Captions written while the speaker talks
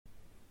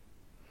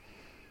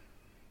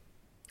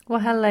Well,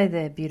 hello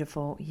there,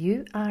 beautiful.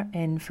 You are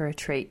in for a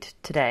treat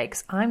today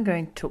because I'm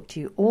going to talk to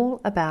you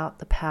all about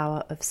the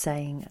power of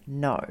saying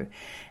no.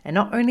 And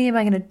not only am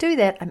I going to do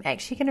that, I'm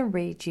actually going to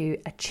read you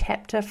a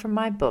chapter from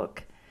my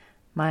book,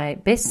 my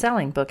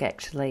best-selling book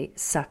actually,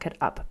 Suck It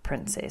Up,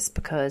 Princess,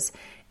 because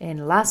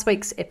in last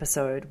week's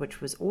episode, which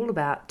was all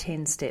about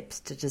 10 steps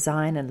to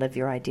design and live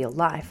your ideal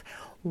life,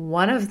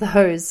 one of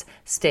those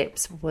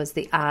steps was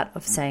the art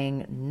of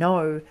saying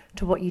no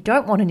to what you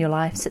don't want in your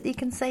life so that you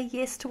can say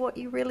yes to what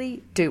you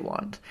really do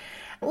want.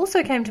 It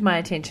also came to my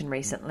attention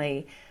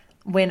recently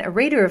when a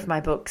reader of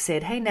my book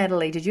said, "Hey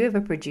Natalie, did you ever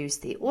produce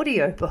the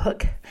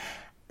audiobook?"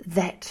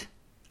 That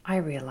I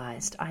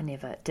realized I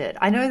never did.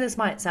 I know this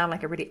might sound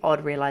like a really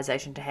odd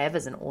realization to have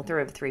as an author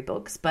of 3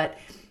 books, but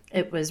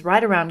it was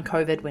right around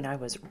COVID when I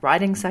was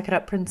writing Suck It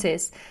Up,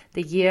 Princess.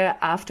 The year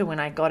after when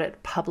I got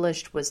it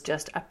published was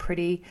just a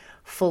pretty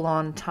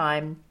full-on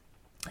time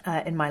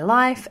in my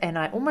life, and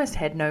I almost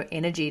had no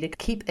energy to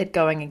keep it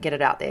going and get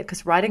it out there,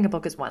 because writing a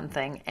book is one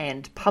thing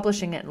and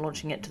publishing it and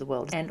launching it to the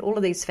world. And all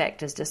of these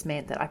factors just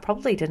meant that I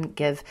probably didn't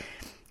give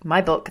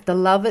my book the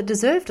love it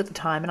deserved at the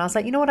time. And I was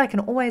like, you know what, I can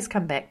always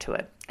come back to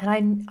it.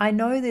 And I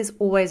know there's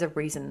always a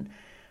reason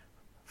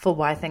for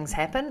why things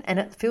happen. And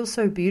it feels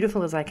so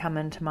beautiful as I come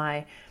into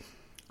my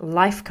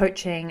life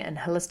coaching and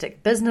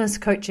holistic business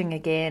coaching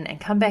again and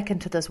come back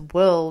into this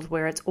world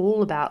where it's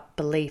all about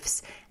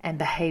beliefs and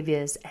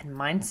behaviors and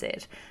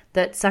mindset,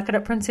 that Suck It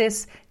Up,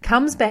 Princess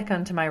comes back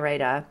onto my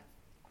radar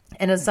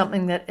and is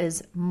something that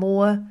is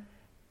more,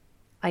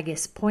 I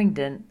guess,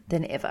 poignant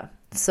than ever.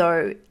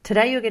 So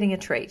today you're getting a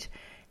treat,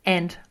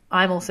 and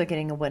I'm also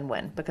getting a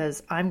win-win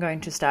because I'm going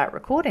to start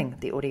recording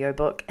the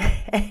audiobook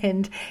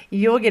and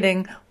you're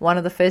getting one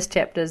of the first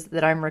chapters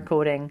that I'm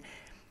recording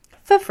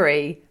for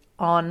free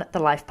on the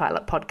Life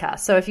Pilot podcast.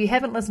 So if you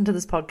haven't listened to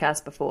this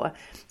podcast before,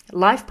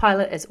 Life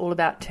Pilot is all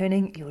about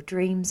turning your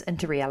dreams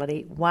into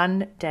reality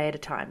one day at a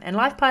time. And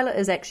Life Pilot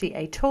is actually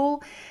a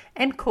tool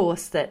and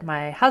course that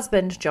my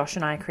husband, Josh,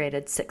 and I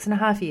created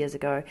 6.5 years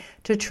ago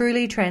to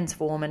truly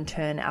transform and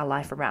turn our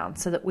life around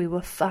so that we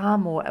were far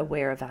more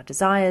aware of our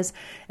desires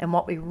and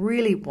what we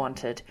really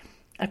wanted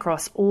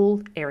across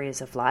all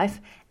areas of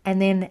life,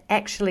 and then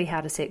actually how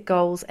to set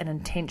goals and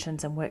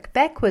intentions and work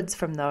backwards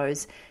from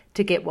those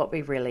to get what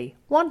we really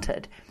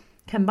wanted.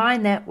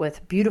 Combine that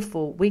with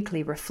beautiful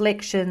weekly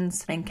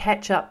reflections and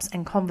catch-ups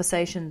and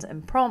conversations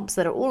and prompts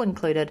that are all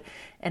included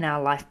in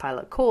our Life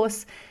Pilot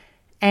course.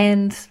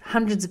 And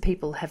hundreds of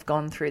people have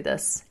gone through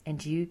this,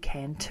 and you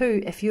can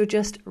too if you're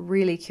just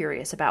really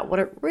curious about what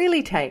it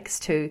really takes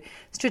to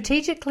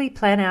strategically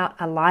plan out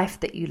a life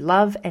that you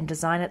love and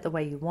design it the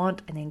way you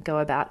want, and then go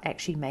about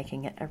actually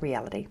making it a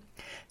reality.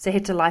 So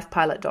head to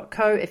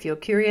lifepilot.co if you're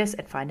curious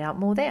and find out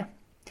more there.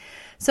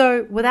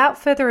 So without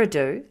further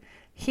ado,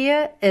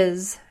 here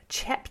is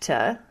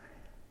chapter.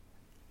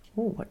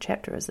 Oh, what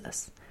chapter is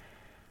this?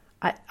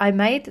 I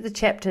made the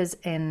chapters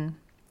in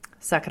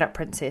Suck It Up,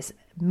 Princess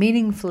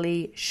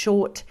meaningfully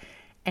short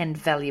and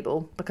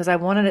valuable because I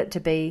wanted it to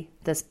be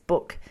this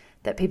book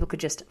that people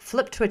could just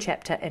flip to a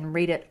chapter and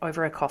read it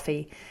over a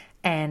coffee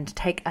and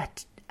take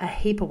a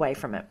heap away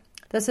from it.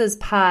 This is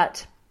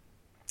part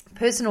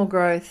personal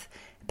growth,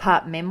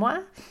 part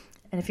memoir.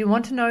 And if you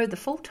want to know the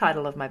full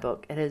title of my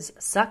book, it is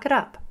Suck It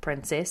Up,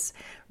 Princess,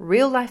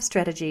 Real Life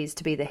Strategies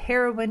to be the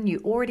heroine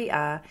you already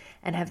are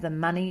and have the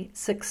money,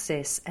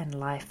 success, and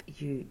life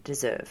you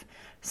deserve.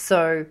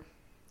 So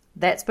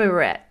that's where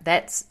we're at.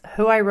 That's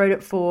who I wrote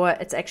it for.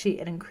 It's actually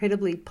an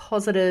incredibly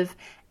positive,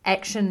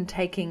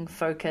 action-taking,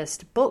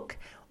 focused book,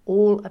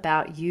 all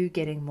about you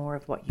getting more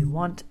of what you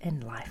want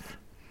in life.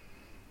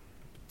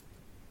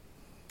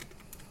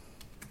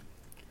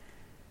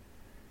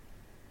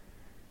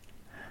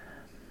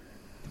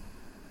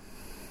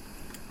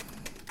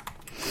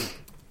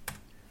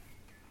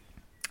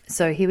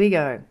 So here we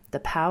go.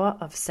 The power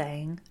of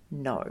saying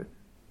no.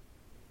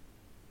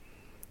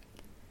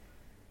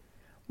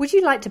 Would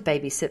you like to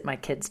babysit my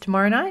kids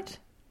tomorrow night?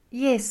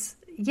 Yes,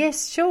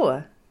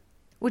 sure.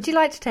 Would you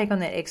like to take on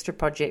that extra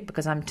project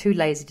because I'm too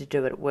lazy to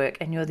do it at work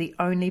and you're the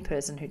only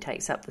person who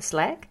takes up the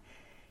slack?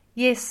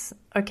 Yes,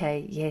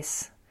 okay,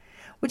 yes.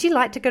 Would you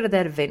like to go to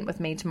that event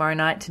with me tomorrow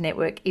night to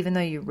network even though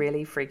you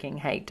really freaking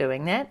hate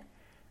doing that?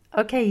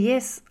 Okay,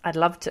 yes, I'd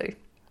love to.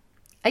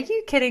 Are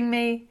you kidding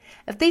me?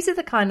 If these are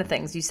the kind of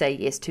things you say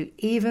yes to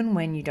even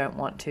when you don't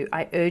want to,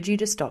 I urge you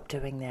to stop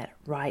doing that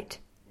right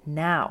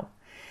now.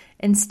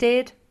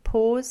 Instead,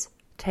 pause,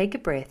 take a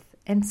breath,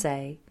 and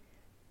say,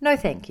 no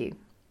thank you.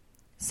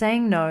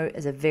 Saying no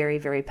is a very,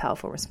 very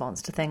powerful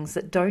response to things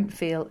that don't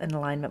feel in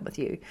alignment with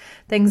you,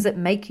 things that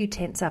make you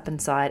tense up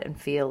inside and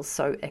feel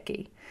so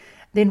icky.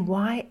 Then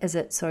why is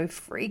it so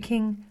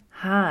freaking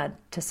hard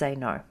to say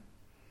no?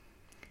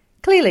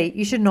 Clearly,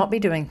 you should not be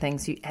doing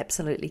things you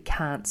absolutely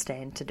can't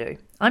stand to do.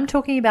 I'm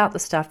talking about the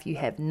stuff you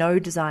have no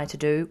desire to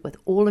do with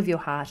all of your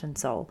heart and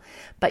soul,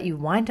 but you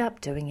wind up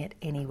doing it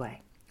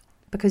anyway.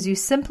 Because you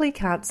simply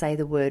can't say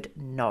the word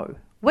no,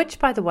 which,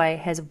 by the way,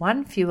 has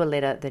one fewer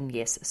letter than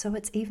yes, so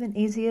it's even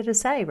easier to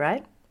say,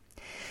 right?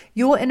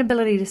 Your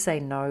inability to say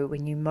no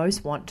when you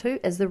most want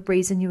to is the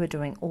reason you are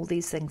doing all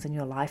these things in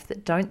your life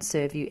that don't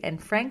serve you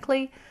and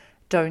frankly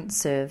don't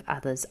serve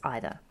others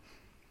either.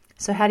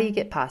 So how do you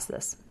get past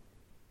this?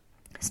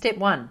 Step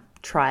 1,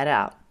 try it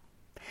out.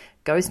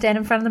 Go stand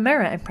in front of the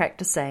mirror and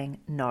practice saying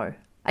no.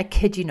 I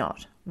kid you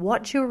not.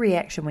 What's your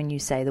reaction when you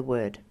say the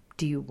word?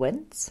 Do you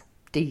wince?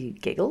 Do you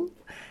giggle?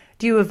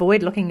 Do you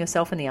avoid looking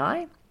yourself in the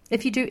eye?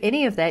 If you do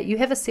any of that, you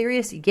have a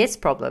serious yes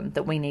problem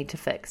that we need to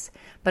fix.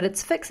 But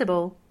it's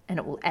fixable and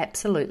it will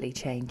absolutely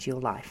change your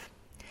life.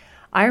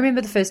 I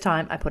remember the first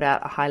time I put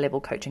out a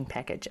high-level coaching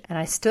package and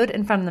I stood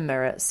in front of the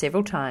mirror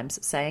several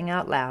times saying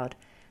out loud,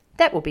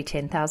 "That will be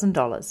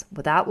 $10,000,"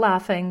 without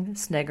laughing,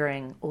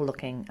 sniggering, or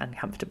looking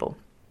uncomfortable.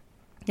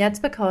 That's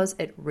because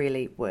it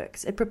really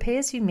works. It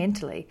prepares you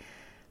mentally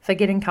for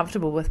getting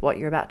comfortable with what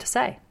you're about to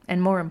say,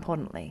 and more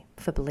importantly,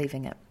 for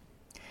believing it.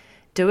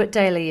 Do it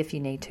daily if you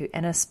need to,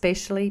 and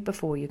especially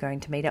before you're going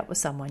to meet up with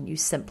someone you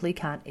simply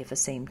can't ever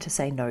seem to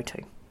say no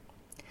to.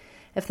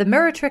 If the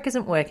mirror trick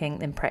isn't working,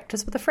 then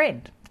practice with a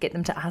friend. Get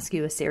them to ask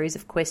you a series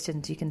of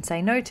questions you can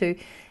say no to,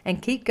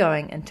 and keep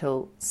going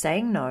until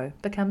saying no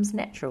becomes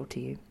natural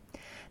to you.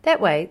 That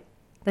way,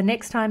 the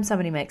next time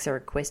somebody makes a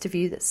request of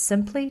you that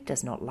simply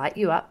does not light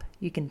you up,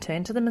 you can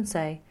turn to them and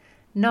say,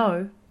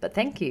 "No, but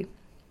thank you."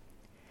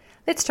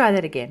 Let's try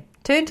that again.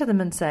 Turn to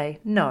them and say,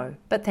 "No,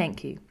 but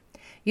thank you."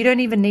 You don't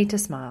even need to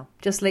smile.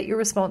 Just let your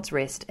response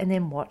rest and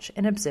then watch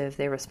and observe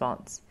their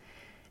response.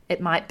 It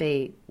might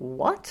be,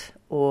 "What?"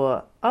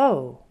 or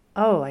Oh,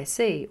 I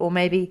see. Or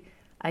maybe,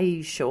 "Are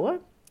you sure?"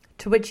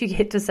 To which you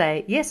get to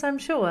say, "Yes, I'm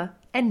sure,"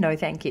 and "No,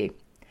 thank you."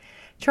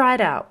 Try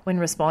it out when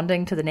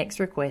responding to the next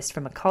request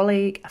from a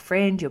colleague, a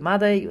friend, your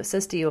mother, your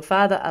sister, your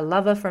father, a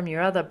lover from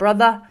your other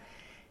brother.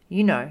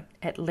 You know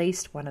at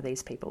least one of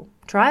these people.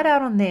 Try it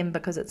out on them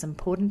because it's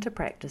important to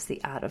practice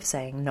the art of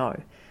saying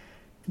no.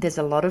 There's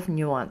a lot of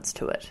nuance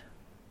to it.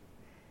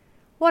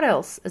 What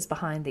else is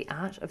behind the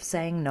art of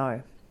saying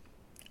no?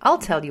 I'll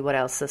tell you what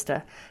else,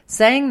 sister.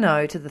 Saying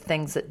no to the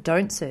things that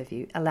don't serve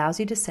you allows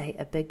you to say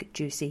a big,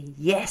 juicy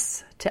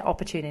yes to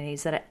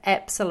opportunities that are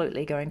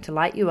absolutely going to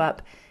light you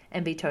up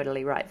and be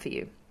totally right for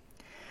you.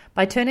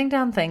 By turning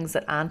down things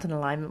that aren't in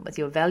alignment with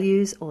your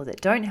values or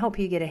that don't help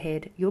you get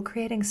ahead, you're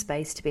creating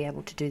space to be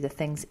able to do the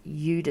things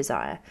you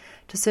desire,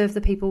 to serve the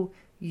people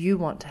you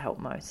want to help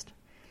most.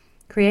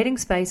 Creating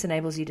space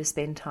enables you to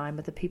spend time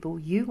with the people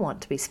you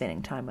want to be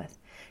spending time with.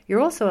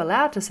 You're also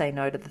allowed to say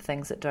no to the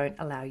things that don't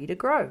allow you to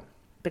grow,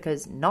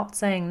 because not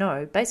saying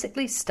no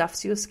basically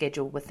stuffs your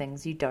schedule with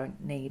things you don't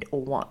need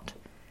or want.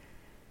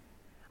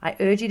 I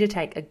urge you to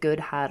take a good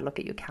hard look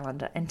at your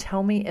calendar and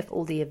tell me if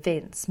all the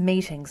events,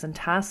 meetings, and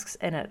tasks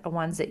in it are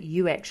ones that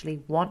you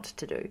actually want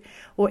to do,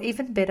 or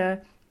even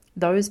better,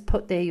 those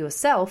put there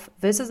yourself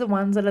versus the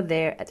ones that are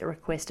there at the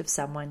request of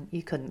someone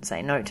you couldn't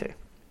say no to.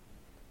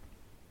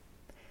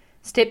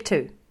 Step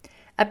 2,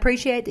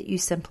 appreciate that you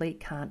simply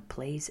can't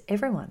please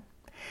everyone.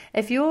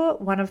 If you're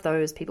one of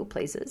those people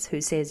pleasers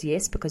who says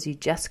yes because you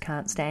just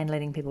can't stand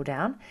letting people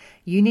down,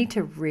 you need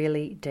to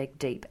really dig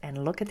deep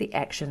and look at the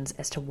actions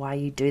as to why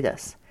you do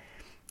this.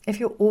 If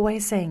you're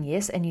always saying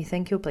yes and you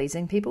think you're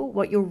pleasing people,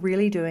 what you're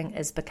really doing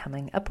is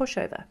becoming a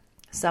pushover.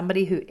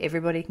 Somebody who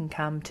everybody can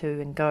come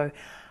to and go,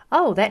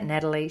 "Oh, that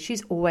Natalie,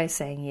 she's always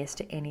saying yes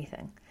to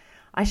anything.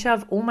 I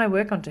shove all my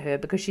work onto her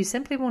because she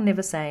simply will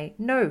never say,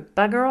 'No,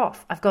 bugger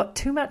off. I've got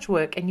too much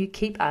work and you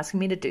keep asking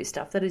me to do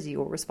stuff that is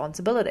your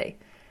responsibility.'"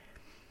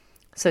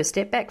 So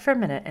step back for a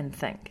minute and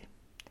think.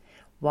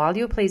 While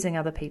you're pleasing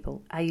other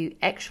people, are you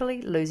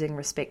actually losing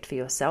respect for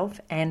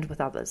yourself and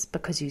with others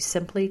because you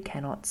simply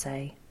cannot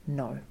say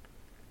no?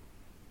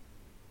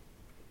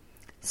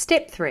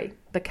 Step 3,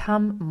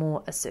 become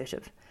more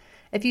assertive.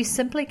 If you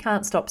simply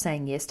can't stop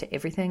saying yes to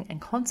everything and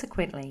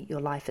consequently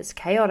your life is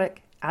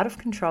chaotic, out of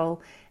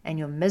control, and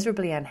you're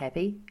miserably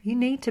unhappy, you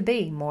need to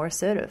be more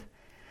assertive.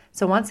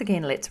 So once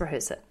again, let's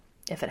rehearse it.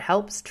 If it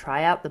helps,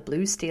 try out the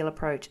blue steel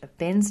approach of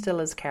Ben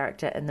Stiller's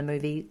character in the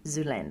movie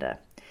Zoolander.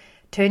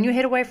 Turn your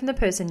head away from the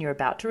person you're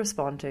about to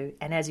respond to,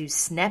 and as you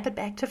snap it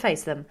back to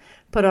face them,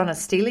 put on a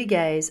steely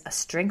gaze, a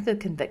strength of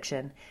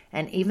conviction,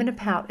 and even a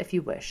pout if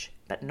you wish,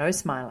 but no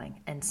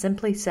smiling, and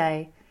simply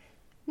say,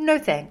 "No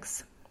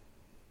thanks."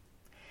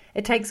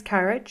 It takes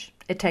courage,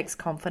 it takes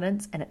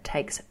confidence, and it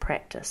takes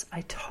practice.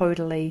 I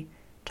totally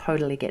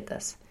get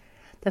this.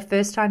 The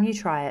first time you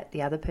try it,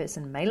 the other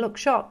person may look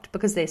shocked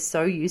because they're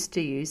so used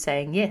to you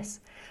saying yes.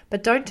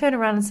 But don't turn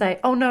around and say,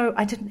 "Oh no,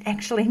 I didn't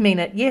actually mean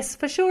it. Yes,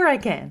 for sure I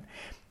can."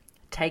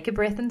 Take a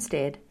breath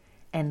instead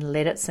and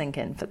let it sink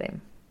in for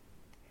them.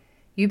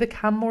 You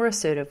become more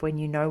assertive when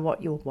you know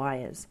what your why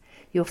is,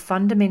 your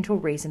fundamental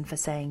reason for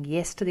saying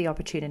yes to the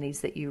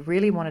opportunities that you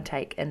really want to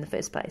take in the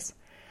first place.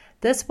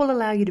 This will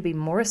allow you to be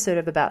more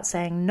assertive about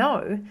saying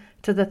no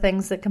to the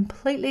things that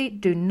completely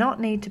do not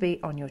need to be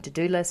on your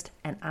to-do list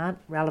and aren't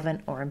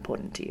relevant or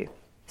important to you.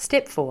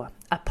 Step 4,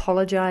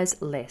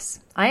 apologize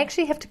less. I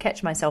actually have to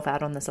catch myself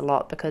out on this a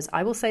lot because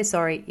I will say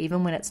sorry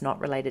even when it's not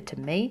related to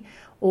me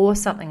or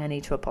something I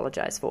need to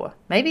apologize for.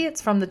 Maybe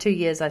it's from the 2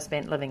 years I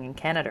spent living in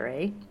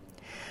Canada,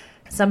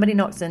 Somebody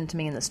knocks into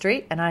me in the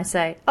street and I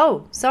say,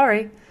 "Oh,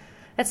 sorry."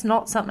 That's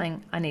not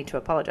something I need to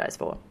apologize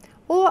for.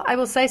 Or I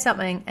will say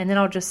something and then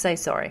I'll just say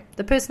sorry.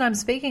 The person I'm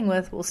speaking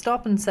with will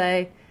stop and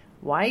say,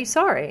 "Why are you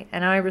sorry?"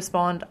 And I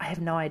respond, "I have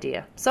no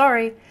idea.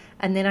 Sorry."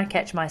 And then I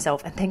catch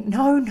myself and think,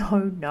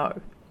 no.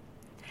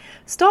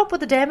 Stop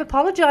with the damn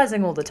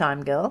apologizing all the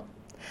time, girl.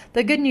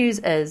 The good news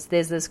is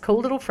there's this cool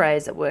little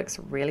phrase that works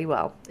really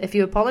well. If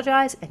you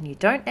apologize and you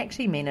don't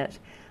actually mean it,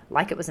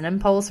 like it was an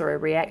impulse or a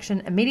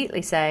reaction,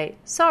 immediately say,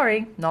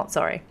 "Sorry, not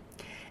sorry."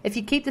 If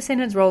you keep the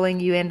sentence rolling,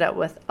 you end up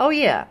with, "Oh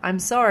yeah, I'm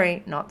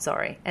sorry, not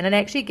sorry." And it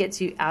actually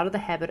gets you out of the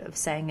habit of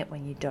saying it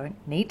when you don't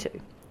need to.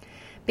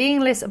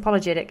 Being less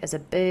apologetic is a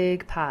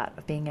big part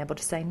of being able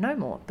to say no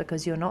more,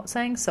 because you're not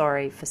saying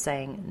sorry for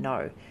saying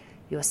no.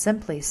 You're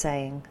simply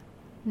saying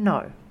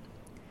no.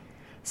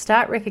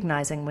 Start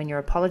recognizing when you're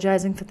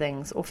apologizing for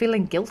things or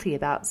feeling guilty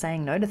about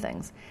saying no to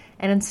things,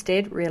 and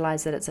instead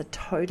realize that it's a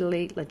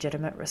totally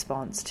legitimate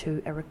response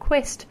to a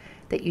request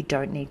that you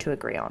don't need to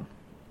agree on.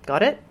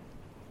 Got it?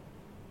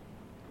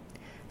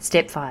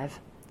 Step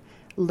 5.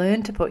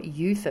 Learn to put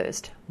you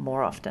first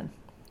more often.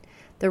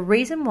 The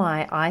reason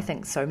why I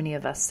think so many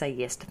of us say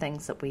yes to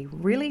things that we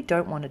really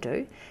don't want to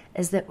do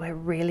is that we're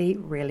really,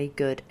 really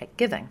good at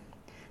giving.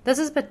 This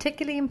is a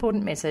particularly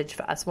important message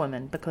for us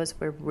women because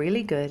we're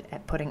really good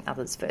at putting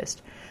others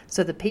first.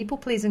 So the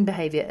people-pleasing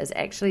behavior is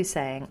actually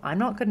saying, "I'm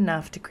not good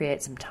enough to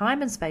create some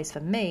time and space for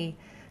me,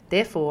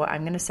 therefore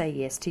I'm going to say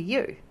yes to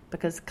you,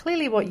 because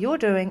clearly what you're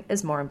doing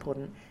is more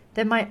important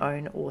than my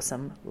own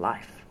awesome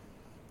life."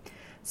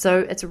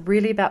 So it's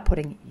really about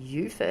putting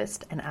you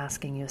first and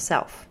asking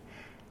yourself,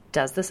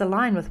 does this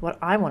align with what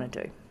I want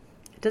to do?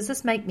 Does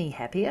this make me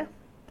happier?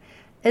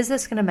 Is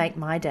this going to make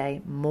my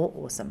day more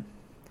awesome?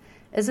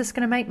 Is this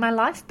going to make my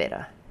life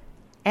better?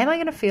 Am I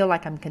going to feel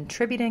like I'm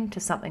contributing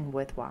to something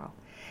worthwhile?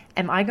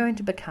 Am I going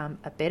to become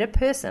a better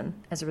person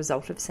as a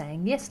result of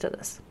saying yes to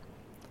this?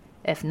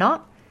 If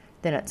not,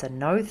 then it's a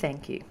no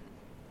thank you.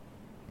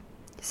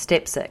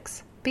 Step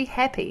 6. Be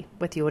happy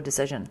with your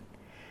decision.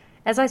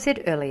 As I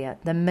said earlier,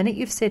 the minute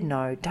you've said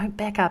no, don't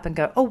back up and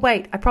go, "Oh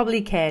wait, I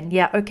probably can.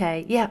 Yeah,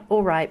 okay. Yeah,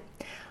 all right.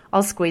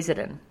 I'll squeeze it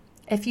in."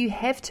 If you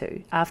have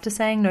to, after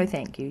saying no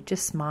thank you,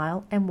 just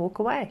smile and walk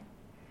away.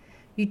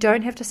 You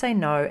don't have to say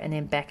no and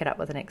then back it up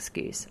with an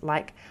excuse,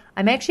 like,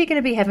 "I'm actually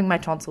going to be having my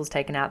tonsils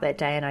taken out that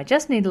day and I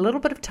just need a little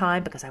bit of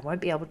time because I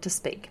won't be able to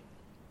speak."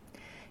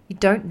 You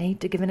don't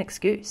need to give an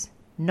excuse.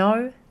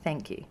 No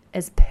thank you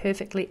is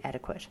perfectly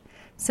adequate.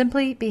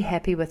 Simply be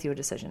happy with your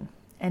decision.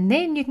 And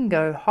then you can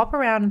go hop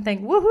around and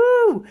think,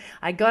 "Woohoo,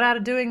 I got out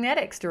of doing that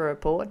extra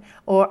report,"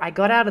 or "I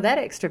got out of that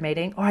extra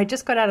meeting," or "I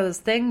just got out of this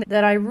thing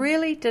that I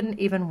really didn't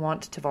even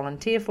want to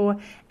volunteer for,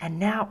 and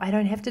now I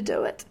don't have to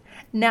do it.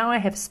 Now I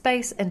have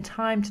space and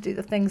time to do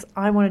the things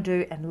I want to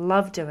do and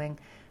love doing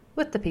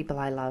with the people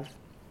I love."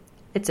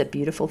 It's a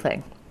beautiful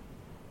thing.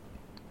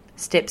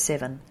 Step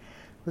 7.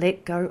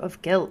 Let go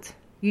of guilt.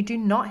 You do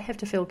not have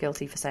to feel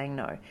guilty for saying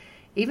no.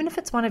 Even if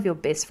it's one of your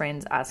best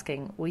friends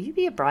asking, "Will you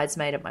be a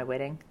bridesmaid at my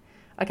wedding?"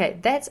 Okay,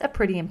 that's a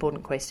pretty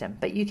important question,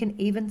 but you can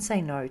even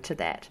say no to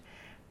that.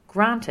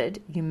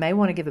 Granted, you may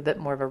want to give a bit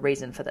more of a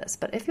reason for this,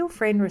 but if your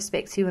friend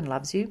respects you and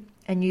loves you,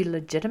 and you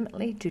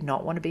legitimately do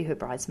not want to be her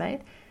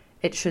bridesmaid,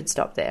 it should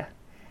stop there.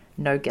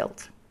 No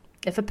guilt.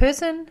 If a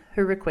person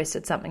who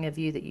requested something of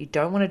you that you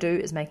don't want to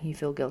do is making you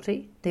feel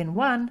guilty, then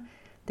 1,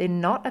 they're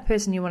not a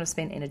person you want to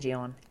spend energy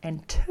on,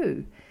 and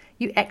 2,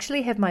 you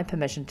actually have my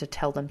permission to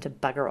tell them to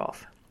bugger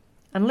off.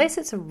 Unless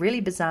it's a really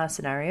bizarre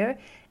scenario,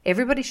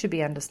 everybody should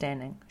be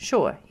understanding.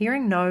 Sure,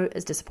 hearing no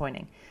is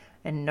disappointing,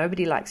 and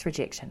nobody likes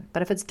rejection.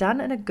 But if it's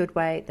done in a good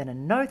way, then a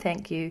no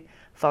thank you,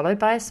 followed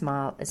by a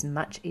smile, is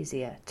much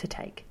easier to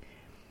take.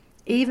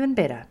 Even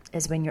better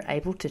is when you're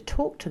able to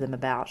talk to them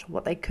about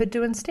what they could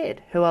do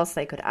instead, who else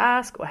they could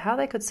ask, or how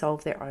they could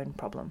solve their own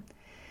problem.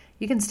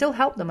 You can still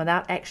help them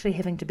without actually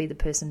having to be the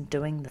person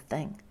doing the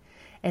thing.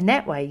 In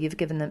that way, you've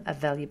given them a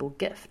valuable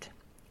gift.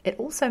 It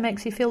also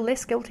makes you feel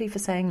less guilty for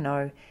saying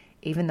no,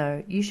 even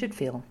though you should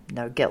feel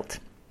no guilt.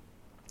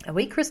 Are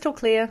we crystal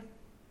clear?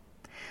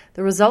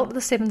 The result of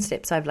the 7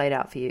 steps I've laid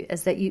out for you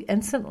is that you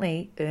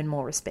instantly earn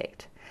more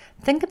respect.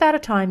 Think about a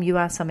time you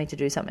asked somebody to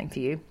do something for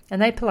you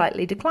and they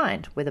politely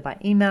declined, whether by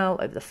email,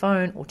 over the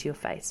phone, or to your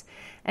face.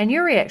 And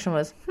your reaction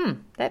was,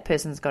 that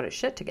person's got his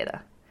shit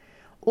together.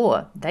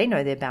 Or they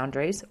know their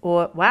boundaries,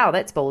 or wow,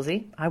 that's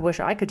ballsy. I wish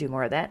I could do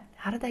more of that.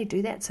 How did they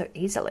do that so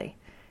easily?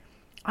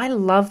 I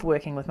love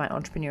working with my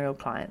entrepreneurial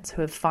clients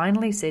who have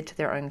finally said to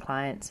their own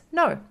clients,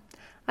 "No,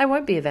 I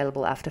won't be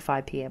available after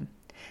 5 p.m.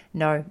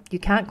 No, you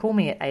can't call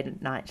me at 8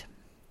 at night.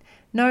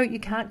 No, you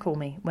can't call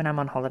me when I'm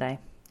on holiday.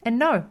 And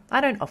no,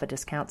 I don't offer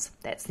discounts.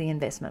 That's the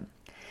investment."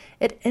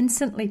 It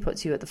instantly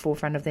puts you at the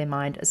forefront of their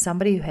mind as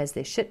somebody who has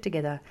their shit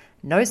together,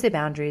 knows their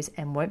boundaries,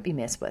 and won't be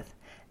messed with.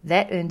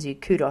 That earns you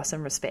kudos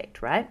and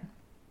respect, right?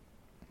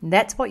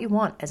 That's what you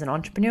want as an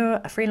entrepreneur,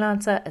 a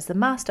freelancer, as the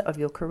master of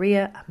your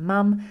career, a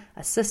mum,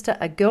 a sister,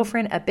 a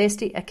girlfriend, a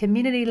bestie, a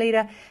community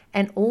leader,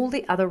 and all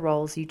the other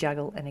roles you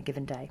juggle in a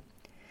given day.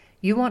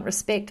 You want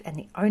respect, and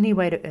the only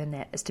way to earn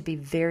that is to be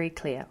very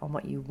clear on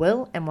what you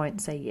will and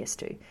won't say yes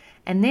to,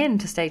 and then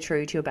to stay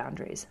true to your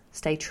boundaries,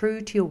 stay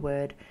true to your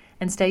word,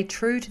 and stay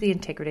true to the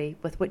integrity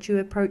with which you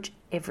approach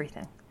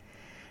everything.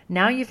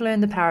 Now you've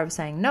learned the power of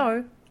saying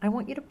no, I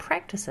want you to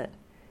practice it.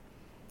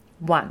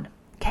 1.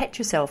 Catch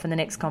yourself in the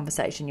next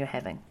conversation you're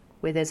having,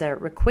 where there's a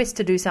request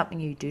to do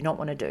something you do not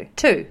want to do.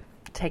 2.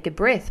 Take a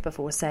breath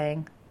before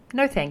saying,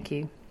 no thank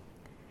you.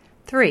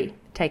 3.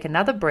 Take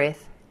another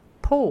breath,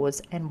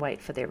 pause, and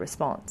wait for their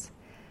response.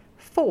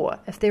 4.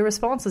 If their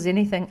response is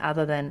anything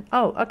other than,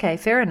 oh, okay,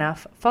 fair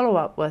enough, follow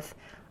up with,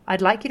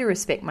 I'd like you to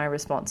respect my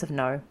response of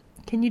no.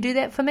 Can you do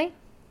that for me?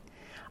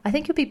 I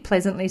think you'll be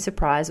pleasantly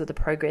surprised with the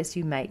progress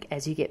you make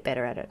as you get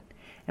better at it.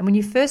 And when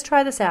you first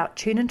try this out,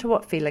 tune into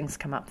what feelings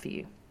come up for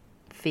you.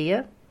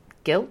 Fear,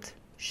 guilt,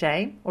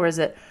 shame, or is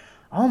it,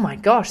 oh my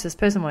gosh, this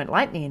person won't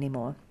like me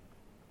anymore?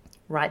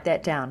 Write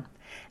that down.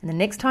 And the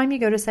next time you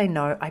go to say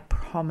no, I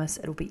promise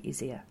it'll be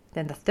easier.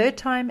 Then the third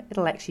time,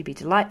 it'll actually be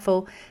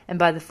delightful. And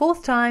by the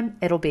fourth time,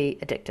 it'll be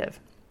addictive.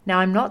 Now,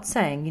 I'm not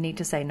saying you need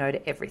to say no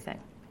to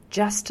everything,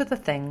 just to the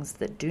things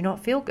that do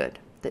not feel good,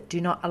 that do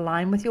not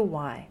align with your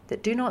why,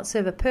 that do not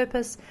serve a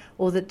purpose,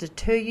 or that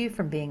deter you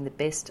from being the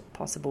best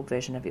possible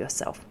version of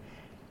yourself.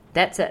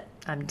 That's it.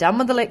 I'm done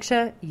with the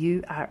lecture.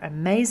 You are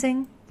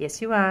amazing.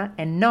 Yes, you are.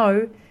 And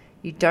no,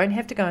 you don't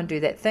have to go and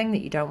do that thing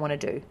that you don't want to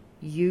do.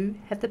 You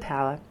have the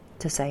power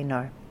to say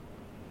no.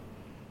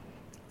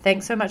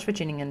 Thanks so much for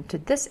tuning in to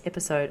this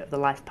episode of the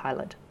Life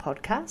Pilot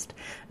podcast.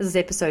 This is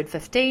episode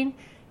 15.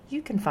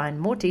 You can find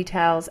more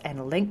details and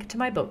a link to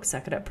my book,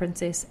 Suck It Up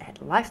Princess, at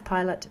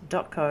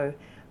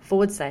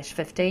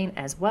lifepilot.co/15,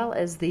 as well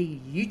as the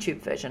YouTube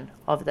version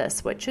of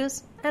this, which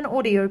is an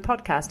audio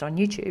podcast on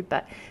YouTube.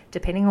 But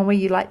depending on where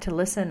you like to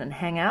listen and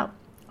hang out,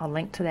 I'll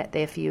link to that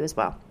there for you as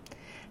well.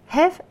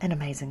 Have an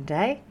amazing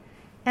day,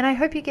 and I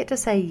hope you get to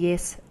say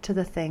yes to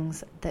the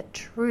things that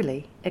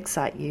truly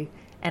excite you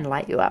and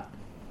light you up.